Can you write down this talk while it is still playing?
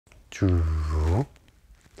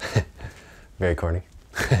Very corny.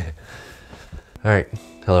 Alright,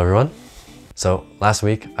 hello everyone. So last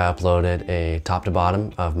week I uploaded a top to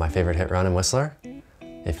bottom of my favorite hit run in Whistler.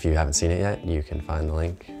 If you haven't seen it yet, you can find the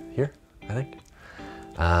link here, I think.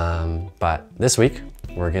 But this week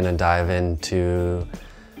we're gonna dive into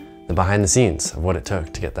the behind the scenes of what it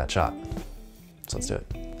took to get that shot. So let's do it.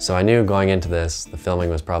 So I knew going into this, the filming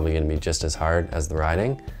was probably gonna be just as hard as the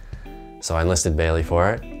riding. So I enlisted Bailey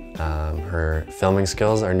for it. Her filming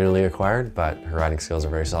skills are newly acquired, but her riding skills are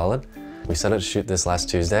very solid. We set out to shoot this last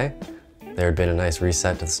Tuesday. There had been a nice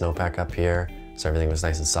reset to the snowpack up here, so everything was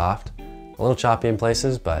nice and soft. A little choppy in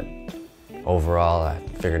places, but overall I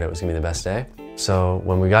figured it was gonna be the best day. So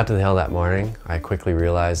when we got to the hill that morning, I quickly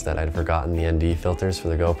realized that I'd forgotten the ND filters for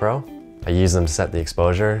the GoPro. I used them to set the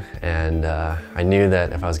exposure, and I knew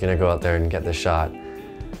that if I was gonna go out there and get this shot,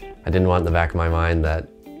 I didn't want in the back of my mind that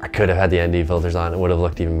I could have had the ND filters on, it would have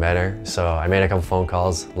looked even better. So I made a couple phone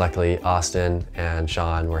calls. Luckily, Austin and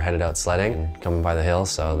Sean were headed out sledding and coming by the hill,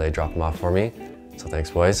 so they dropped them off for me. So thanks,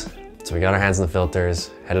 boys. So we got our hands on the filters,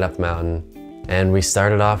 headed up the mountain, and we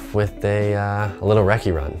started off with a little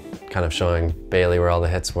recce run, kind of showing Bailey where all the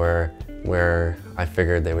hits were, where I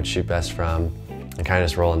figured they would shoot best from, and kind of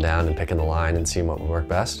just rolling down and picking the line and seeing what would work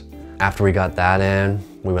best. After we got that in,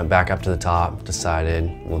 we went back up to the top,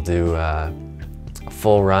 decided we'll do a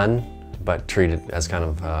full run, but treat it as kind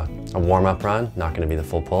of a warm-up run, not gonna be the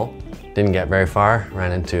full pull. Didn't get very far,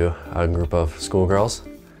 ran into a group of schoolgirls,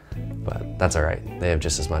 but that's all right. They have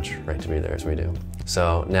just as much right to be there as we do.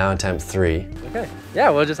 So now attempt 3. Okay, yeah,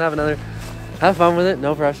 we'll just have fun with it,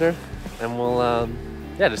 no pressure, and we'll,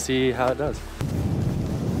 yeah, just see how it does.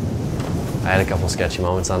 I had a couple sketchy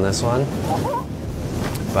moments on this one,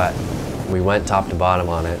 but we went top to bottom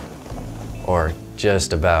on it, or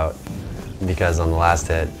just about, because on the last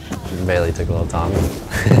hit, Bailey took a little Tommy.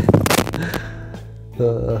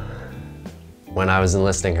 When I was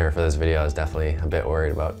enlisting her for this video, I was definitely a bit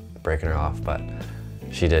worried about breaking her off, but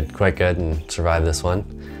she did quite good and survived this one.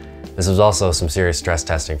 This was also some serious stress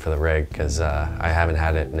testing for the rig, because I haven't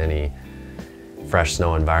had it in any fresh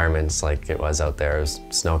snow environments like it was out there. It was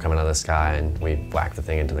snow coming out of the sky, and we whacked the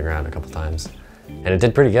thing into the ground a couple times. And it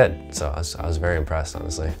did pretty good, so I was very impressed,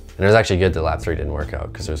 honestly. And it was actually good that lap 3 didn't work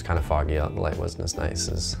out, because it was kind of foggy out and the light wasn't as nice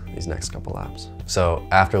as these next couple laps. So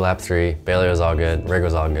after lap 3, Bailey was all good, rig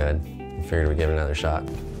was all good. We figured we'd give it another shot.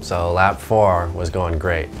 So lap 4 was going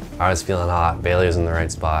great. I was feeling hot, Bailey was in the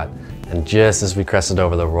right spot. And just as we crested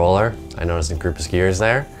over the roller, I noticed a group of skiers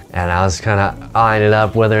there. And I was kind of eyeing it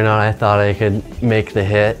up whether or not I thought I could make the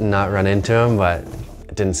hit and not run into him, but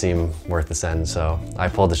it didn't seem worth the send, so I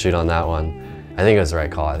pulled the chute on that one. I think it was the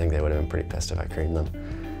right call. I think they would have been pretty pissed if I creamed them.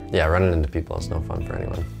 Yeah, running into people is no fun for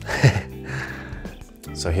anyone.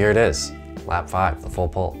 So here it is, lap 5, the full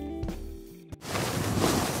pull.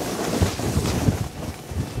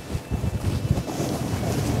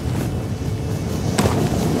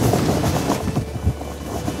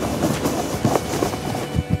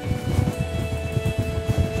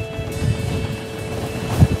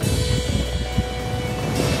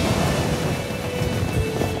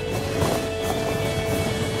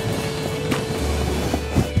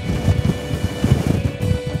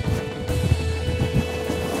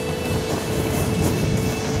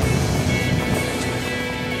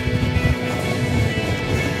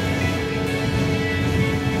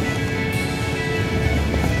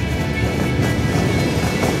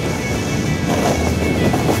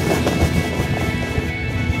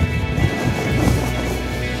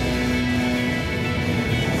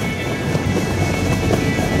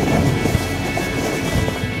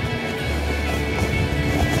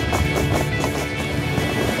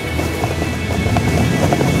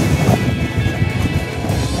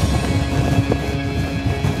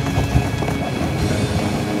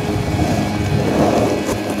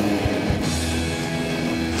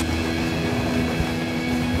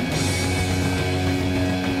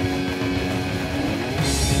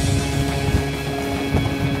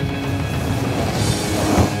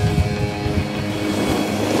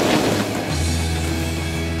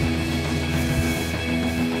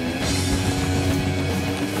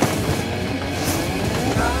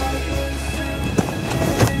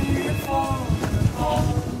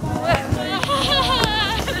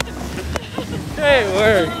 Great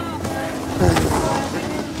work.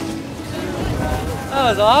 That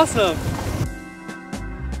was awesome.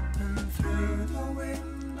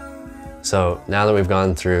 So now that we've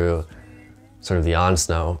gone through sort of the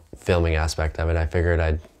on-snow filming aspect of it, I figured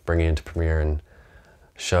I'd bring you into Premiere and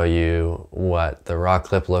show you what the raw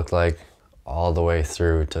clip looked like all the way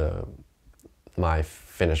through to my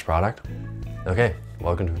finished product. Okay,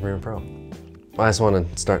 welcome to Premiere Pro. I just want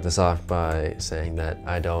to start this off by saying that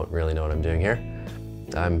I don't really know what I'm doing here.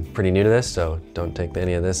 I'm pretty new to this, so don't take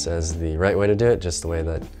any of this as the right way to do it, just the way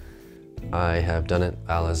that I have done it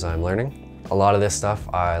as I'm learning. A lot of this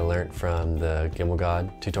stuff I learned from the Gimbal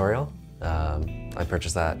God tutorial. I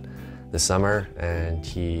purchased that this summer, and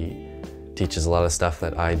he teaches a lot of stuff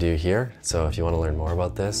that I do here. So if you want to learn more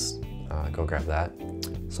about this, go grab that.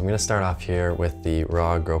 So I'm going to start off here with the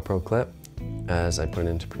raw GoPro clip as I put it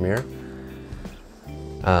into Premiere.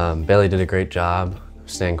 Bailey did a great job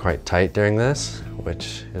staying quite tight during this,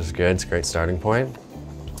 which is good. It's a great starting point.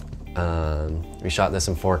 We shot this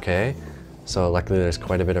in 4K, so luckily there's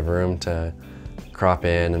quite a bit of room to crop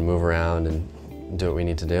in and move around and do what we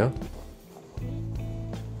need to do.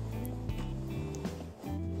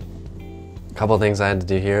 A couple of things I had to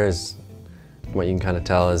do here is, what you can kind of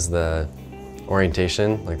tell is the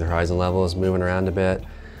orientation, like the horizon level is moving around a bit.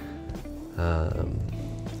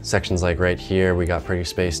 Sections like right here, we got pretty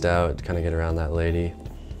spaced out to kind of get around that lady.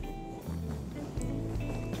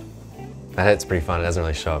 That hit's pretty fun. It doesn't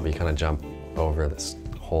really show up, but you kind of jump over this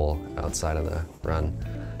hole outside of the run,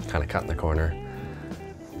 kind of cut in the corner.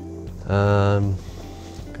 I'm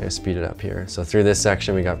gonna speed it up here. So through this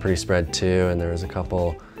section, we got pretty spread too, and there was a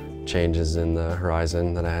couple changes in the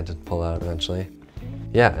horizon that I had to pull out eventually.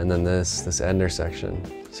 Yeah, and then this ender section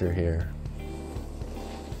through here.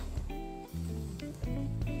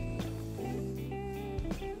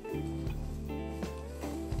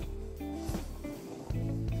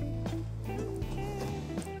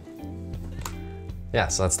 Yeah,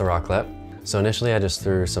 so that's the raw clip. So initially I just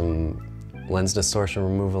threw some lens distortion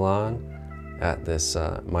removal on at this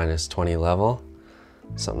 -20 level,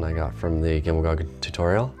 something I got from the Gimbal God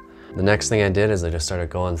tutorial. The next thing I did is I just started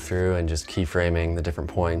going through and just keyframing the different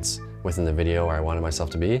points within the video where I wanted myself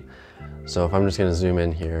to be. So if I'm just gonna zoom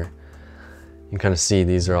in here, you can kind of see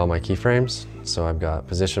these are all my keyframes. So I've got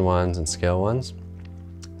position ones and scale ones.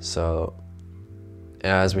 So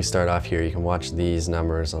as we start off here, you can watch these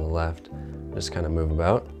numbers on the left just kind of move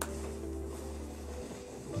about.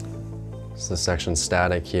 So the section's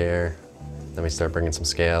static here. Then we start bringing some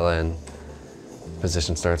scale in.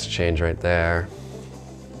 Position starts to change right there.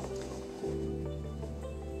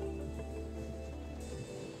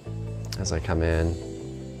 As I come in,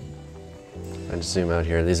 I just zoom out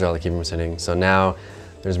here. These are all the keyframes hitting. So now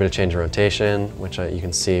there's a bit of change in rotation, which you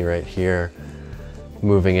can see right here,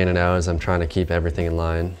 moving in and out as I'm trying to keep everything in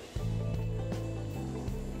line.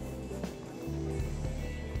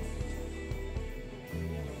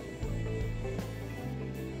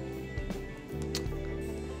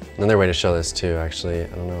 Another way to show this too, actually, I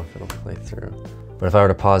don't know if it'll play through, but if I were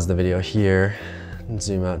to pause the video here and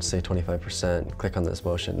zoom out to say 25%, click on this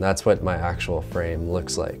motion, that's what my actual frame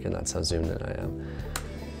looks like, and that's how zoomed in I am.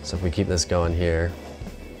 So if we keep this going here,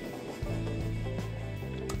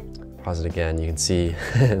 pause it again, you can see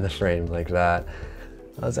the frame like that.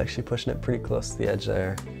 I was actually pushing it pretty close to the edge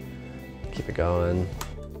there. Keep it going,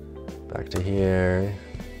 back to here.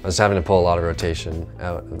 I was having to pull a lot of rotation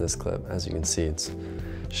out of this clip. As you can see, it's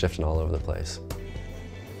shifting all over the place.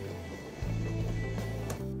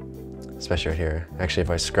 Especially right here. Actually, if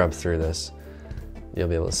I scrub through this, you'll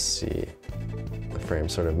be able to see the frame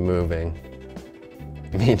sort of moving.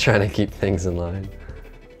 Me trying to keep things in line.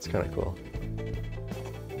 It's kind of cool.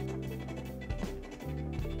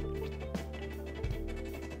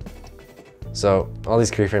 So all these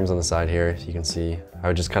keyframes on the side here, you can see, I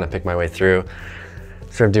would just kind of pick my way through,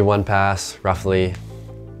 sort of do one pass roughly,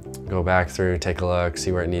 go back through, take a look,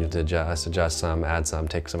 see where it needed to adjust some, add some,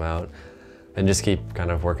 take some out, and just keep kind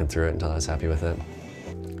of working through it until I was happy with it.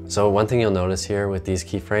 So one thing you'll notice here with these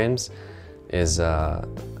keyframes is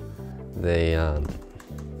they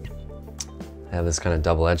have this kind of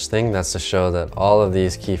double-edged thing. That's to show that all of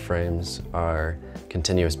these keyframes are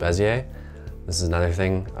continuous Bezier. This is another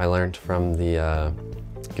thing I learned from the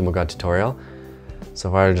Gimbal God tutorial. So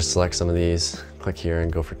if I were to just select some of these, click here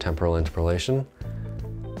and go for temporal interpolation,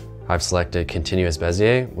 I've selected continuous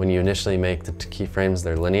Bezier. When you initially make the keyframes,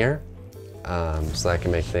 they're linear, so that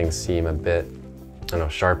can make things seem a bit, I don't know,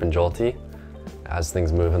 sharp and jolty as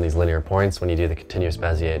things move on these linear points. When you do the continuous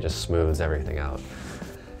Bezier, it just smooths everything out.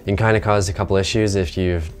 It can kind of cause a couple issues if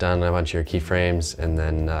you've done a bunch of your keyframes and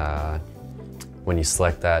then when you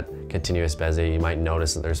select that continuous Bezier, you might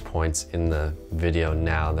notice that there's points in the video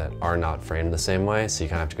now that are not framed the same way, so you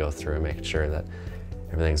kind of have to go through and make sure that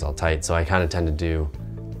everything's all tight. So I kind of tend to do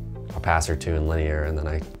a pass or two in linear, and then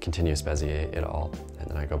I continuous Bezier it all, and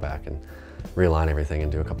then I go back and realign everything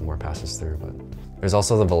and do a couple more passes through. But there's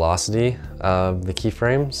also the velocity of the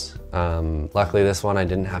keyframes. Luckily this one I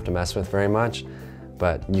didn't have to mess with very much,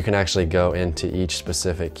 but you can actually go into each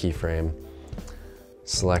specific keyframe,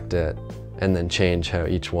 select it, and then change how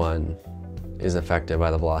each one is affected by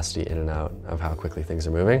the velocity in and out of how quickly things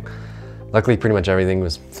are moving. Luckily, pretty much everything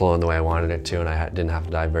was flowing the way I wanted it to, and I didn't have to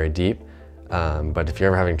dive very deep. But if you're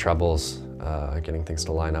ever having troubles getting things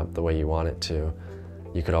to line up the way you want it to,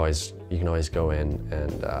 you can always go in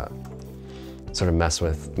and sort of mess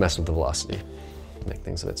with the velocity, make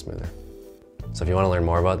things a bit smoother. So if you want to learn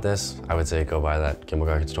more about this, I would say go buy that gimbal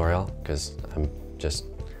guy tutorial, because I'm just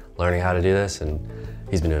learning how to do this, and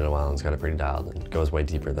he's been doing it a while and he's got it pretty dialed and goes way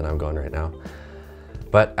deeper than I'm going right now.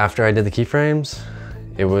 But after I did the keyframes,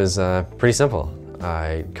 it was pretty simple.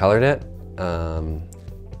 I colored it. I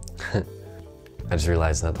just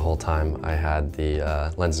realized that the whole time I had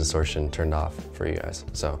the lens distortion turned off for you guys.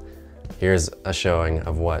 So here's a showing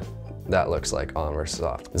of what that looks like on versus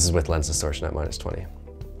off. This is with lens distortion at -20.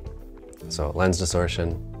 So lens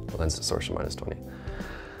distortion -20.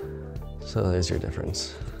 So there's your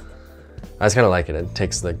difference. I just kind of like it. It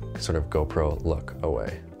takes the sort of GoPro look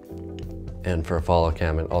away. And for a follow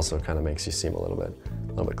cam, it also kind of makes you seem a little bit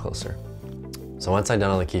closer. So once I'd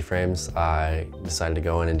done all the keyframes, I decided to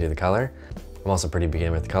go in and do the color. I'm also pretty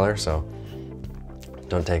beginner with the color, so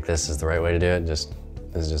don't take this as the right way to do it. This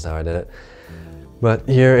is just how I did it. But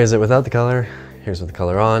here is it without the color. Here's with the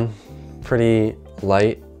color on. Pretty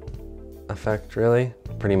light effect, really.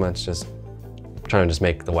 Pretty much just trying to just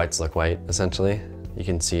make the whites look white, essentially. You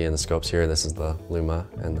can see in the scopes here, this is the luma,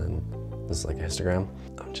 and then this is like a histogram.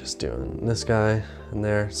 I'm just doing this guy in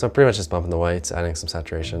there. So pretty much just bumping the whites, adding some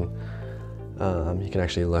saturation. You can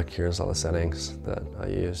actually look, here's all the settings that I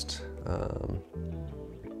used. A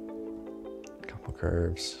couple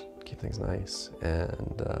curves, keep things nice,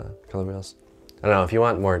 and color wheels. I don't know, if you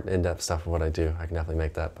want more in-depth stuff of what I do, I can definitely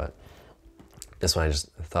make that, but this one I just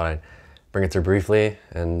thought I'd bring it through briefly,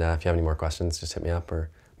 and if you have any more questions, just hit me up, or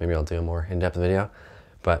maybe I'll do a more in-depth video.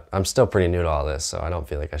 But I'm still pretty new to all this, so I don't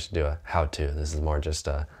feel like I should do a how-to. This is more just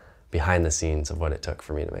behind the scenes of what it took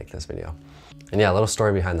for me to make this video. And yeah, a little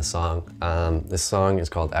story behind the song. This song is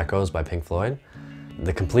called Echoes by Pink Floyd.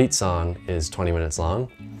 The complete song is 20 minutes long,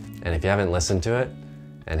 and if you haven't listened to it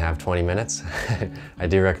and have 20 minutes, I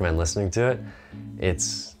do recommend listening to it.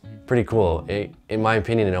 It's pretty cool. In my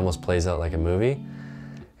opinion, it almost plays out like a movie.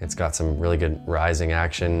 It's got some really good rising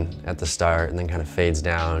action at the start and then kind of fades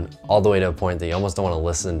down all the way to a point that you almost don't want to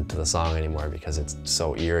listen to the song anymore because it's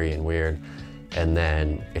so eerie and weird. And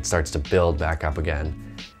then it starts to build back up again,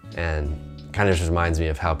 and kind of just reminds me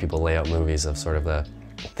of how people lay out movies, of sort of the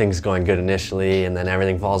things going good initially and then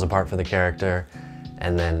everything falls apart for the character,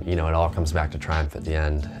 and then, you know, it all comes back to triumph at the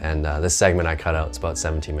end. And this segment I cut out, it's about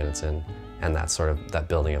 17 minutes in, and that's sort of that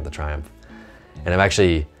building of the triumph. And I've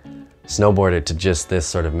actually snowboarded to just this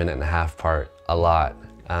sort of minute-and-a-half part a lot.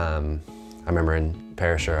 I remember in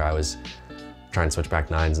Perisher, I was trying to switch back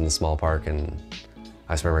nines in the small park, and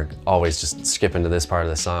I just remember always just skipping to this part of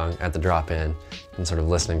the song at the drop-in and sort of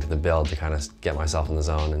listening to the build to kind of get myself in the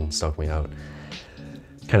zone and stoke me out.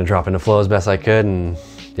 Kind of drop into flow as best I could, and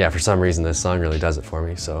yeah, for some reason this song really does it for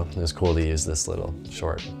me, so it was cool to use this little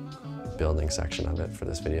short building section of it for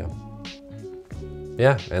this video.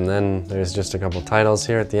 Yeah, and then there's just a couple titles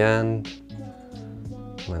here at the end.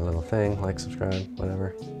 My little thing, like, subscribe,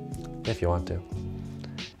 whatever, if you want to.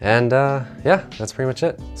 And yeah, that's pretty much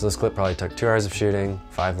it. So this clip probably took 2 hours of shooting,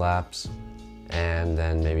 5 laps, and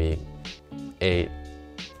then maybe 8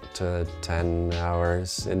 to 10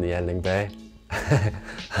 hours in the editing bay.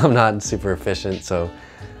 I'm not super efficient, so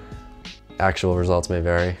actual results may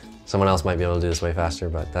vary. Someone else might be able to do this way faster,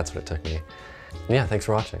 but that's what it took me. And yeah, thanks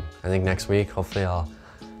for watching. I think next week, hopefully I'll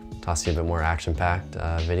toss you a bit more action-packed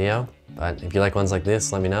video. But if you like ones like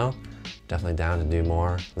this, let me know. Definitely down to do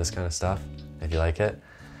more of this kind of stuff if you like it.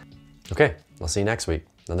 Okay, I'll see you next week.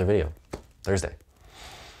 Another video, Thursday.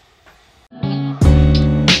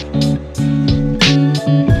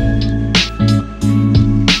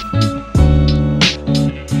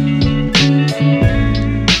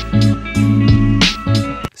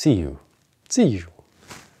 See you. See you.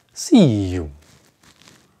 See you.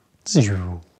 See you.